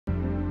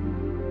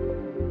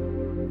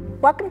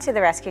Welcome to the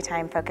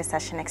RescueTime Focus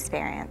Session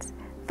experience.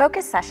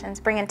 Focus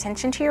sessions bring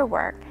intention to your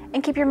work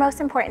and keep your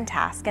most important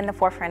task in the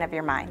forefront of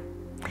your mind.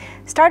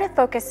 Start a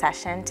focus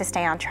session to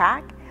stay on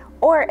track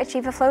or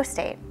achieve a flow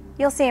state.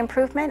 You'll see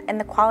improvement in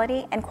the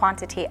quality and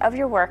quantity of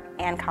your work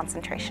and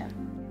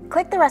concentration.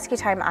 Click the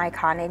RescueTime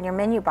icon in your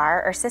menu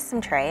bar or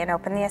system tray and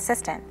open the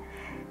assistant.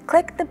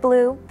 Click the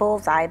blue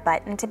bullseye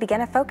button to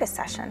begin a focus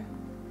session.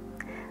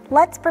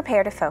 Let's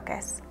prepare to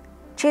focus.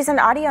 Choose an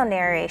audio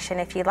narration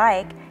if you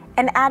like,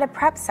 and add a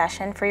prep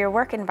session for your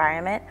work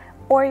environment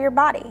or your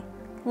body.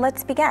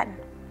 Let's begin.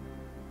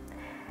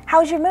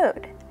 How's your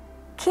mood?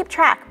 Keep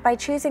track by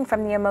choosing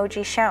from the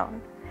emojis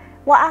shown.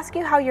 We'll ask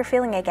you how you're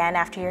feeling again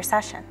after your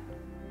session.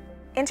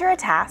 Enter a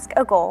task,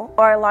 a goal,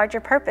 or a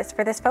larger purpose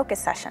for this focus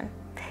session.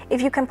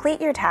 If you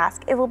complete your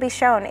task, it will be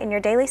shown in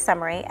your daily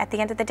summary at the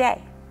end of the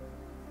day.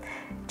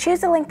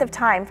 Choose a length of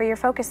time for your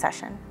focus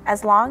session,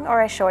 as long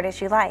or as short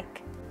as you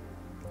like.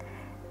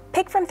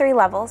 Pick from 3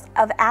 levels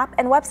of app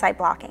and website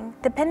blocking,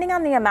 depending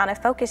on the amount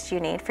of focus you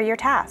need for your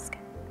task.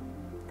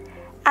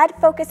 Add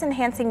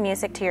focus-enhancing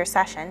music to your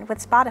session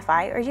with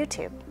Spotify or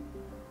YouTube.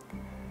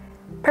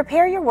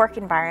 Prepare your work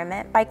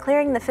environment by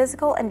clearing the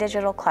physical and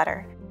digital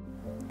clutter.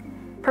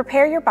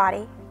 Prepare your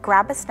body,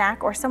 grab a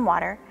snack or some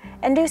water,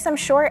 and do some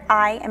short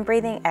eye and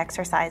breathing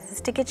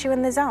exercises to get you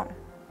in the zone.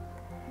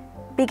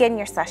 Begin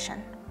your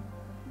session.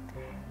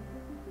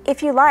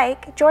 If you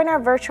like, join our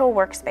virtual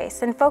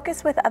workspace and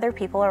focus with other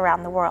people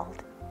around the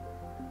world.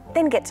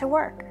 Then get to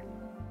work.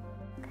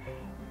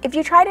 If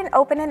you try to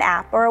open an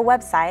app or a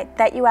website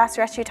that you asked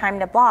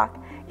RescueTime to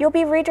block, you'll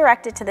be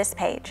redirected to this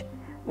page.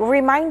 We'll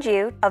remind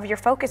you of your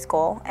focus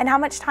goal and how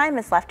much time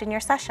is left in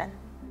your session.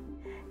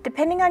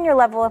 Depending on your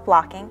level of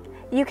blocking,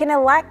 you can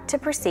elect to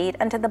proceed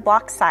onto the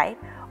blocked site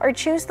or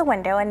choose the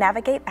window and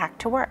navigate back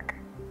to work.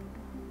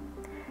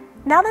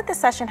 Now that the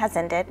session has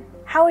ended,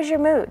 how is your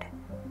mood?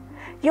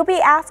 You'll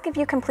be asked if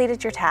you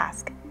completed your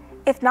task.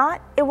 If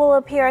not, it will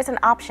appear as an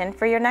option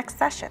for your next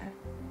session.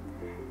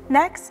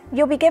 Next,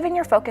 you'll be given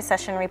your focus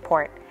session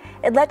report.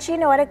 It lets you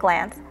know at a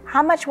glance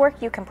how much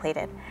work you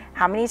completed,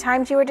 how many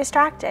times you were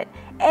distracted,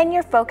 and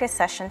your focus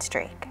session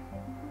streak.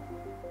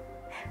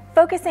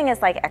 Focusing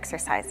is like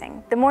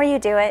exercising. The more you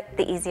do it,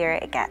 the easier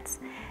it gets.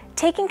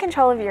 Taking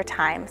control of your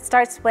time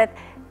starts with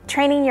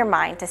training your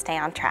mind to stay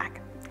on track.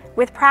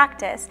 With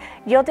practice,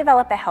 you'll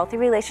develop a healthy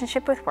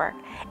relationship with work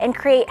and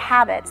create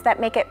habits that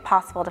make it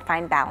possible to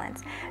find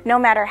balance, no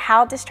matter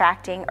how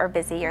distracting or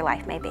busy your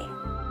life may be.